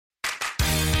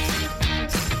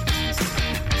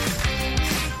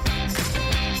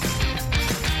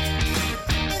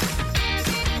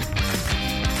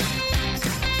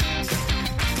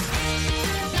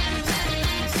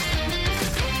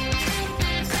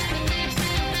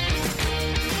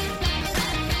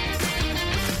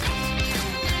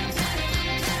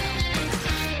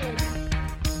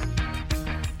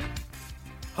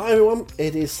Hi everyone,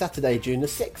 it is Saturday, June the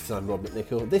 6th. I'm Rob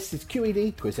McNichol. This is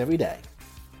QED Quiz Every Day.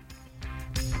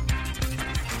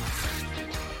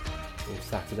 Well,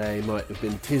 Saturday might have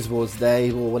been Tiswas Day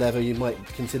or whatever you might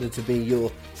consider to be your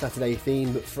Saturday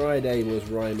theme, but Friday was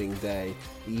rhyming day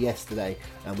yesterday,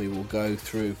 and we will go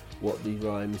through what the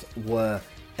rhymes were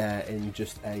in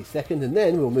just a second, and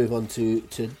then we'll move on to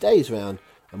today's round.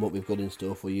 And what we've got in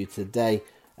store for you today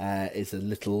is a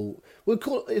little,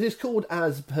 it is called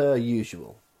As Per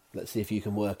Usual. Let's see if you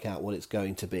can work out what it's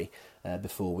going to be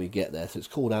before we get there. So it's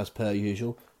called As Per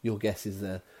Usual. Your guess is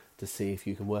to see if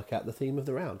you can work out the theme of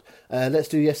the round. Let's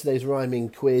do yesterday's rhyming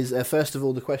quiz. First of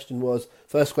all,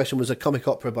 first question was a comic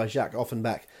opera by Jacques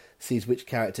Offenbach sees which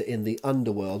character in the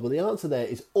underworld? Well, the answer there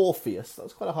is Orpheus.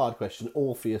 That's quite a hard question,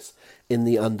 Orpheus in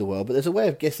the underworld. But there's a way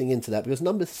of guessing into that, because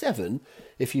number 7,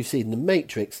 if you've seen The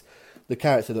Matrix, the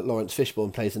character that Lawrence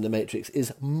Fishburne plays in The Matrix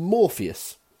is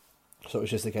Morpheus. So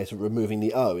it's just a case of removing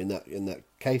the O in that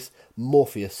case.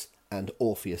 Morpheus and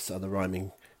Orpheus are the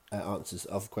rhyming answers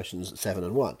of questions 7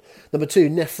 and 1. Number 2,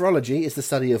 nephrology is the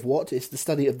study of what? It's the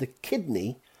study of the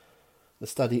kidney. The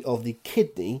study of the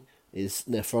kidney is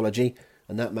nephrology,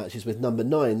 and that matches with number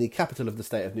 9. The capital of the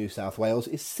state of New South Wales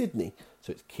is Sydney.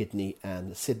 So it's kidney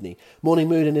and Sydney. Morning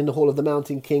Moon and In the Hall of the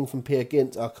Mountain King from Peer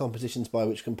Gynt are compositions by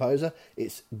which composer?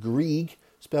 It's Grieg,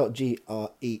 spelled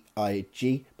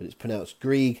G-R-E-I-G, but it's pronounced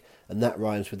Grieg, and that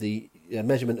rhymes with the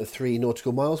measurement of 3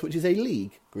 nautical miles, which is a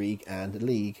league. Grieg and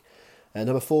league.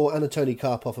 Number 4, Anatoly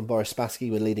Karpov and Boris Spassky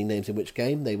were leading names in which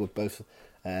game? They were both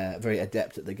very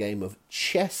adept at the game of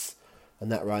chess,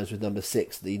 and that rhymes with number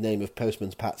 6. The name of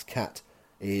Postman Pat's cat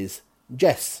is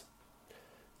Jess.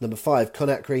 Number 5,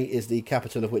 Conakry is the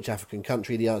capital of which African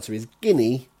country? The answer is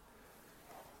Guinea.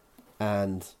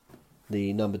 And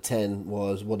the number 10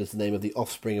 was, what is the name of the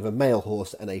offspring of a male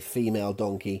horse and a female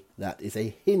donkey? That is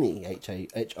a hinny,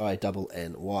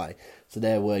 H-I-N-N-Y. So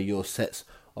there were your sets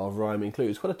of rhyming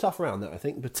clues. Quite a tough round, that, I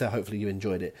think, but hopefully you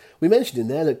enjoyed it. We mentioned in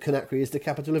there that Conakry is the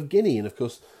capital of Guinea, and of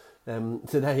course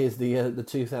today is the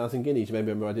 2,000 guineas. You may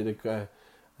remember I did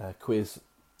a quiz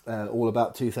all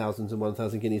about 2,000s and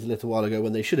 1,000 guineas a little while ago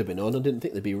when they should have been on. I didn't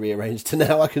think they'd be rearranged to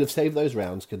now. I could have saved those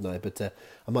rounds, couldn't I? But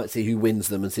I might see who wins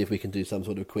them and see if we can do some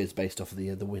sort of quiz based off of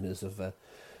the winners of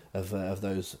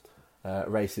those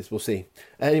races. We'll see.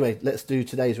 Anyway, let's do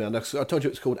today's round. I told you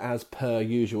it's called As Per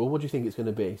Usual. What do you think it's going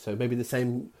to be? So maybe the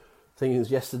same thing as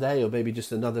yesterday, or maybe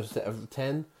just another set of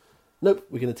 10? Nope,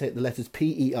 we're going to take the letters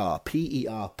P-E-R,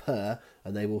 per,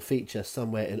 and they will feature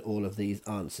somewhere in all of these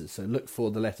answers. So look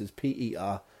for the letters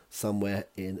P-E-R somewhere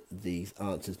in these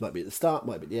answers. Might be at the start,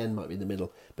 might be at the end, might be in the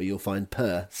middle, but you'll find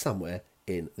per somewhere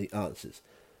in the answers.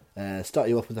 Start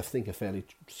you off with, I think, a fairly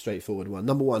straightforward one.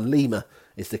 Number 1, Lima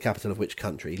is the capital of which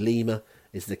country? Lima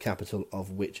is the capital of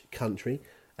which country?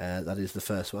 That is the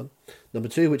first one. Number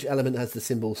 2, which element has the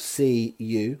symbol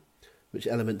Cu? Which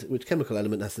chemical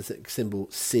element has the symbol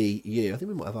Cu? I think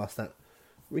we might have asked that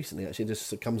recently, actually. It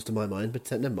just comes to my mind, but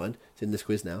never mind. It's in this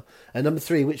quiz now. And number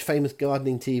 3, which famous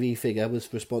gardening TV figure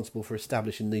was responsible for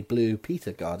establishing the Blue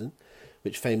Peter Garden?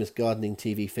 Which famous gardening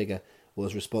TV figure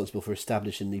was responsible for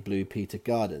establishing the Blue Peter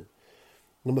Garden?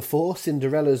 Number 4,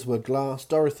 Cinderellas were glass,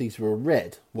 Dorothy's were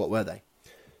red. What were they?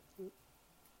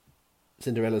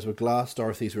 Cinderellas were glass,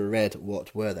 Dorothy's were red.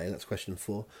 What were they? That's question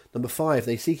 4. Number 5,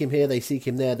 they seek him here, they seek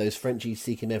him there. Those Frenchies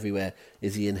seek him everywhere.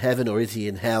 Is he in heaven or is he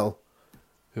in hell?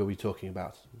 Who are we talking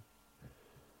about?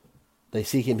 They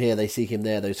seek him here, they seek him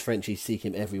there. Those Frenchies seek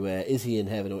him everywhere. Is he in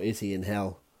heaven or is he in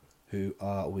hell? Who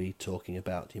are we talking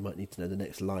about? You might need to know the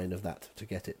next line of that to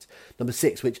get it. Number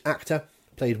 6, which actor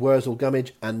played Wurzel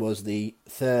Gummidge and was the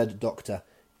 3rd Doctor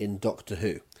in Doctor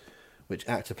Who? Which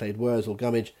actor played Wurzel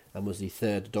Gummidge and was the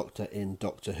 3rd Doctor in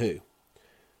Doctor Who?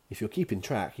 If you're keeping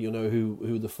track, you'll know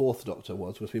who the 4th Doctor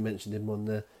was, because we mentioned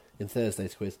him in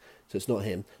Thursday's quiz, so it's not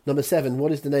him. Number 7,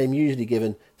 what is the name usually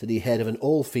given to the head of an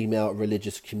all-female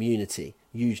religious community,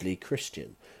 usually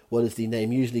Christian? What is the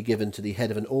name usually given to the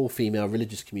head of an all-female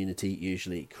religious community,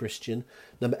 usually Christian?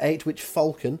 Number 8, which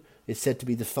falcon is said to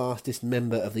be the fastest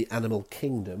member of the animal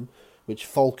kingdom? Which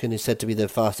falcon is said to be the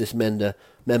fastest member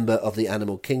of the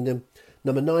animal kingdom?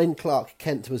 Number 9, Clark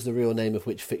Kent was the real name of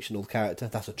which fictional character?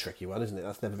 That's a tricky one, isn't it?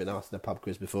 That's never been asked in a pub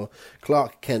quiz before.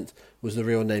 Clark Kent was the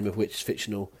real name of which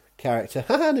fictional character?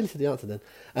 Haha, nearly to the answer then.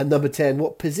 And number 10,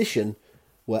 what position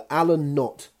were Alan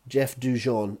Knott, Jeff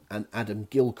Dujon and Adam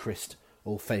Gilchrist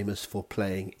all famous for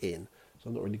playing in? So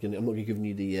I'm not going to give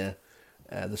you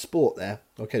the sport there.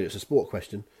 Okay, it's a sport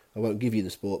question. I won't give you the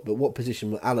sport, but what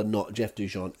position were Alan Knott, Jeff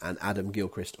Dujon and Adam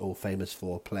Gilchrist all famous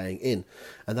for playing in?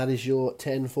 And that is your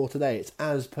 10 for today. It's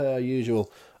as per usual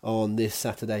on this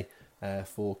Saturday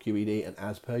for QED, and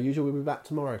as per usual we'll be back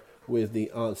tomorrow with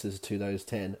the answers to those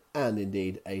 10 and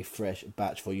indeed a fresh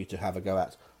batch for you to have a go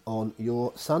at on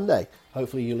your Sunday.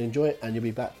 Hopefully you'll enjoy it and you'll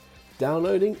be back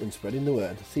downloading and spreading the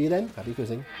word. See you then. Happy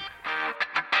quizzing.